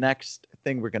next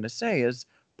thing we're going to say is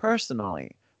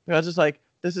personally. Because it's like,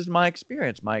 this is my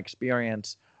experience. My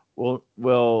experience will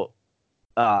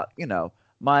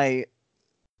my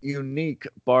unique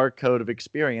barcode of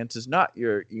experience is not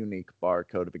your unique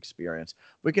barcode of experience.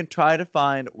 We can try to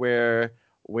find where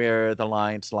the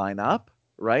lines line up,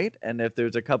 right? And if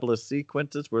there's a couple of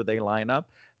sequences where they line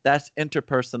up, that's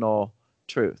interpersonal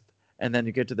truth. And then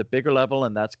you get to the bigger level,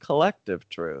 and that's collective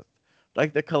truth.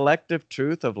 Like the collective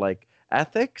truth of like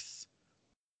ethics.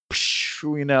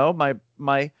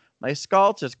 My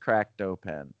skull just cracked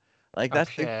open. Like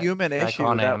that's the human Should issue. I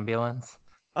call an ambulance?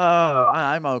 Oh,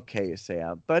 I'm okay,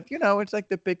 Sam. But it's like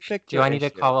the big picture. Do I need to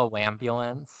call a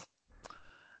ambulance?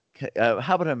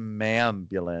 How about a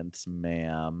mambulance,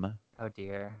 ma'am? Oh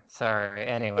dear. Sorry.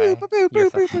 Anyway.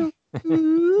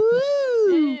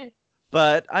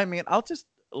 But I mean,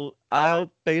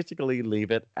 I'll basically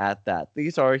leave it at that.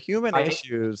 These are human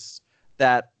issues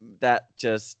that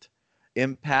just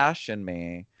impassion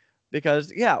me,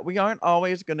 because we aren't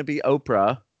always going to be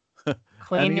Oprah.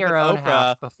 Clean your own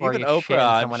house before you shit in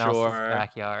someone else's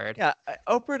backyard. Yeah,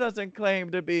 Oprah doesn't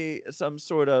claim to be some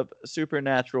sort of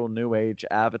supernatural new age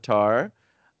avatar.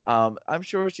 I'm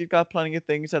sure she's got plenty of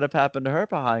things that have happened to her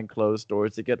behind closed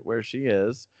doors to get where she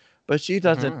is, but she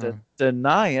doesn't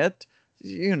deny it.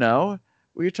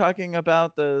 We're talking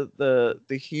about the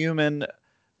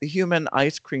human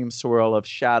ice cream swirl of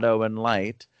shadow and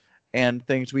light, and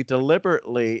things we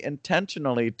deliberately,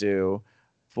 intentionally do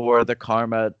for the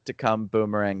karma to come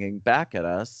boomeranging back at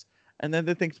us. And then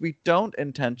the things we don't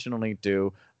intentionally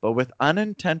do, but with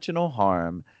unintentional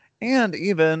harm and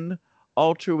even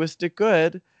altruistic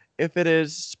good, if it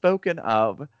is spoken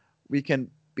of, we can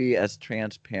be as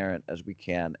transparent as we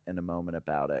can in a moment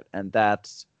about it. And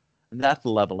that's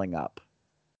leveling up.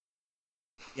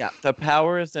 Yeah, the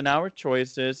power is in our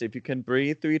choices. If you can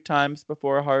breathe 3 times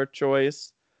before a hard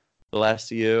choice,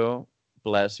 bless you.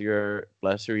 Bless your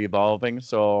evolving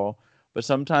soul. But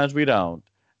sometimes we don't.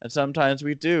 And sometimes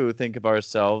we do think of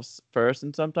ourselves first.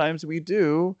 And sometimes we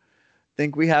do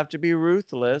think we have to be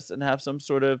ruthless and have some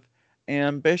sort of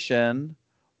ambition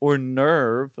or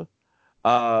nerve.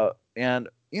 And,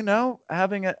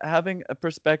 having a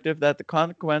perspective that the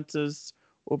consequences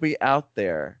will be out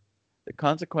there. The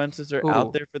consequences are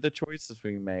out there for the choices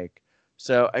we make.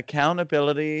 So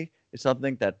accountability is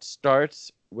something that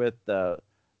starts with the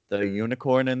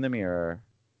unicorn in the mirror.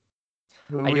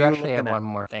 I do actually have one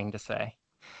more thing to say.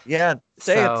 Yeah,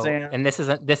 say it, Sam. And this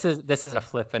isn't a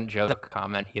flippant joke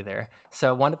comment either.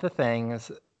 So one of the things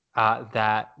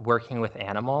that working with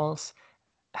animals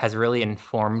has really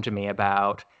informed me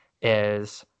about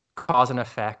is cause and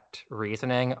effect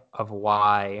reasoning of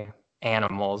why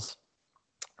animals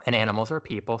are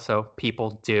people, so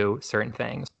people do certain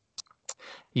things.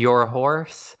 Your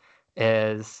horse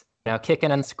is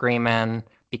kicking and screaming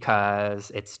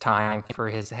because it's time for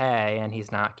his hay and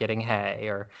he's not getting hay,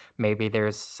 or maybe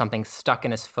there's something stuck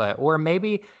in his foot, or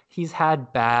maybe he's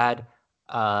had bad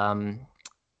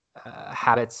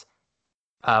habits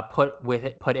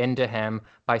put into him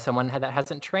by someone that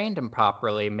hasn't trained him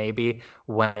properly. Maybe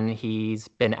when he's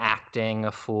been acting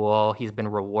a fool, he's been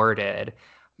rewarded,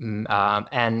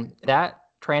 and that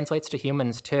translates to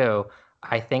humans too.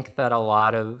 I think that a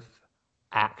lot of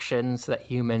actions that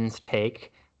humans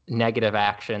take negative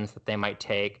actions that they might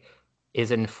take is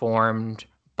informed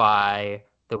by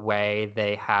the way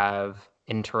they have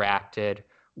interacted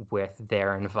with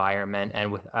their environment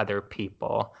and with other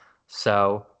people.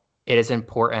 So it is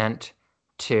important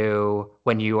to,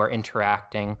 when you are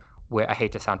interacting with, I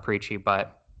hate to sound preachy,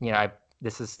 but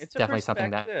this is It's a definitely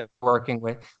something that perspective. working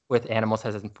with animals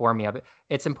has informed me of it.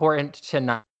 It's important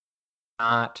to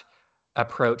not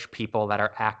approach people that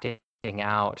are acting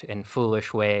out in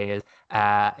foolish ways,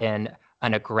 in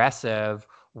an aggressive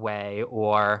way,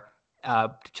 or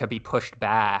to be pushed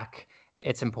back.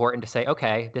 It's important to say,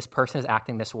 okay, this person is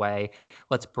acting this way.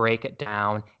 Let's break it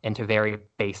down into very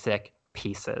basic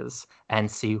pieces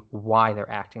and see why they're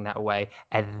acting that way.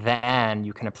 And then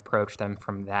you can approach them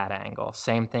from that angle.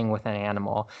 Same thing with an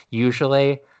animal.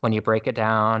 Usually, when you break it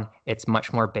down, it's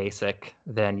much more basic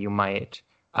than you might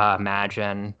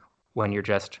imagine when you're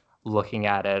just looking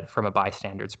at it from a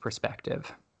bystander's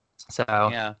perspective. So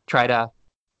try to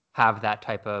have that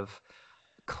type of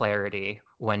clarity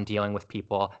when dealing with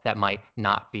people that might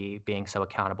not be being so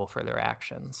accountable for their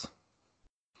actions.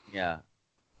 Yeah.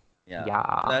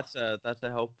 That's a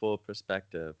helpful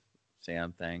perspective,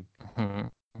 Sam. Thanks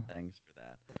for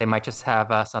that. They might just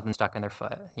have something stuck in their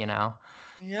foot,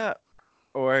 Yeah,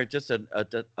 or just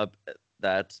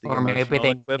that's the or maybe emotional they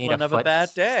equivalent need a of a foot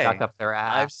bad day. stuck up their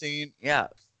ass. I've seen, yeah.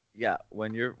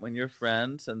 When your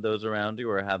friends and those around you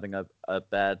are having a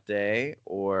bad day,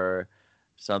 or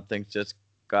something's just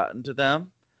gotten to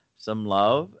them, some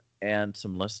love and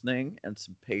some listening and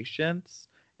some patience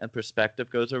and perspective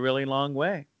goes a really long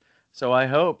way. So I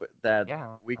hope that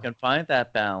we can find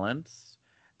that balance,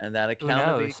 and that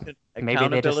accountability. Maybe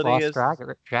they just lost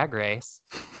drag race.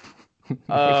 Maybe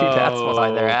that's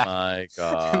why they're my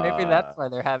God. Maybe that's why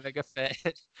they're having a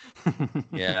fit.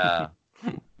 Yeah.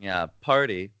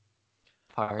 Party.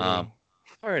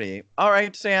 Party. All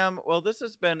right, Sam. Well, this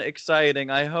has been exciting.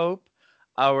 I hope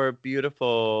our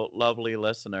beautiful, lovely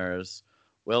listeners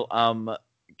will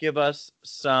give us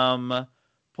some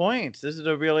points. This is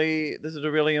a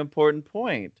really important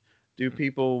point. Do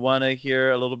people want to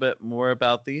hear a little bit more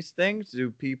about these things? Do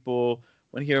people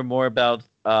want to hear more about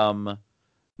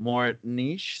more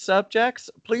niche subjects?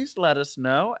 Please let us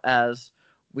know as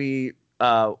we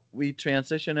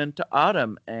transition into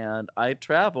autumn, and I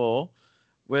travel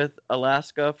with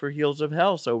Alaska for Heels of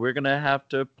Hell. So we're gonna have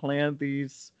to plan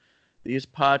these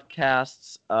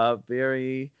podcasts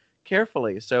very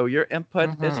carefully. So your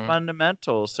input is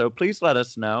fundamental. So please let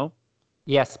us know.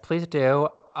 Yes, please do.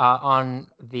 On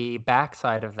the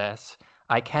backside of this,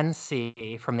 I can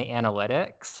see from the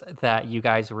analytics that you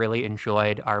guys really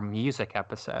enjoyed our music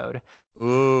episode.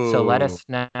 Ooh. So let us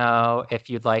know if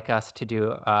you'd like us to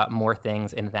do more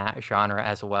things in that genre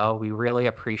as well. We really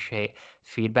appreciate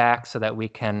feedback so that we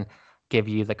can give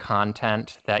you the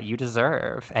content that you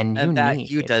deserve and you need.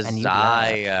 You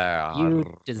desire.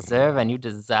 You deserve and you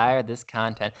desire this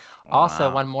content. Wow. Also,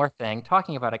 one more thing,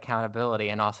 talking about accountability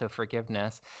and also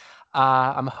forgiveness,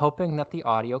 I'm hoping that the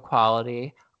audio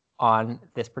quality on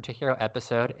this particular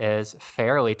episode is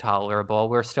fairly tolerable.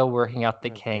 We're still working out the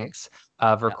kinks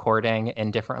of recording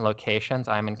in different locations.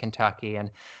 I'm in Kentucky and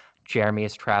Jeremy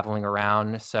is traveling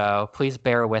around. So please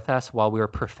bear with us while we're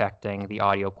perfecting the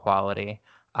audio quality.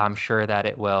 I'm sure that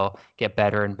it will get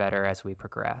better and better as we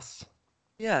progress.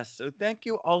 Yes, so thank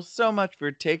you all so much for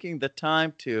taking the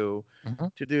time to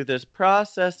do this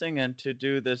processing and to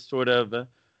do this sort of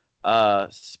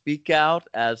speak out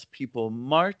as people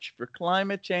march for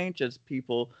climate change, as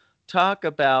people talk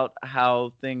about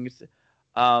how things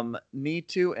need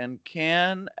to and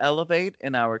can elevate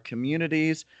in our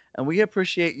communities. And we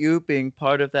appreciate you being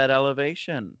part of that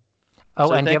elevation. Oh,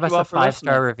 so and give us a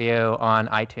 5-star review on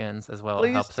iTunes as well. Please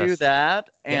it helps do us that.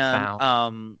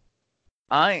 And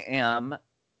I am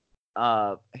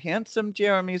Handsome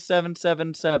Jeremy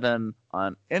 777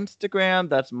 on Instagram.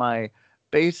 That's my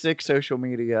basic social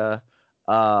media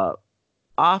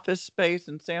office space.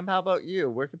 And Sam, how about you?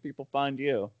 Where can people find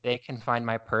you? They can find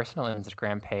my personal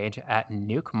Instagram page at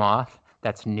Nuke Moth.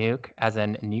 That's Nuke as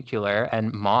in nuclear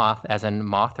and Moth as in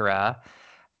Mothra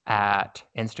at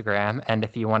Instagram. And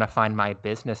if you want to find my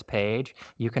business page,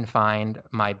 you can find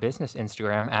my business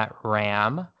Instagram at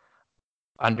ram_shine,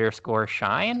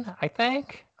 I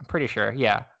think. I'm pretty sure.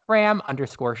 Yeah.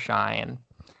 ram_shine.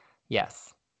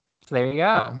 Yes. So there you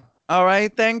go. All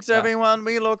right. Thanks, everyone.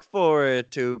 We look forward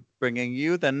to bringing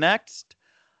you the next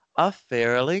A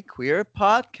Fairly Queer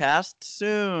podcast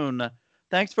soon.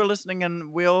 Thanks for listening,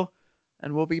 and we'll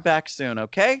be back soon,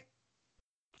 okay?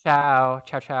 Ciao.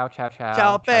 Ciao, ciao, ciao, ciao.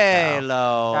 Ciao,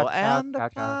 bello. Ciao, and ciao,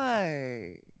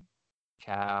 bye.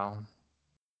 Ciao.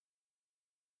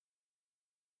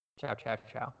 Ciao, ciao,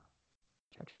 ciao.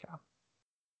 Ciao, ciao.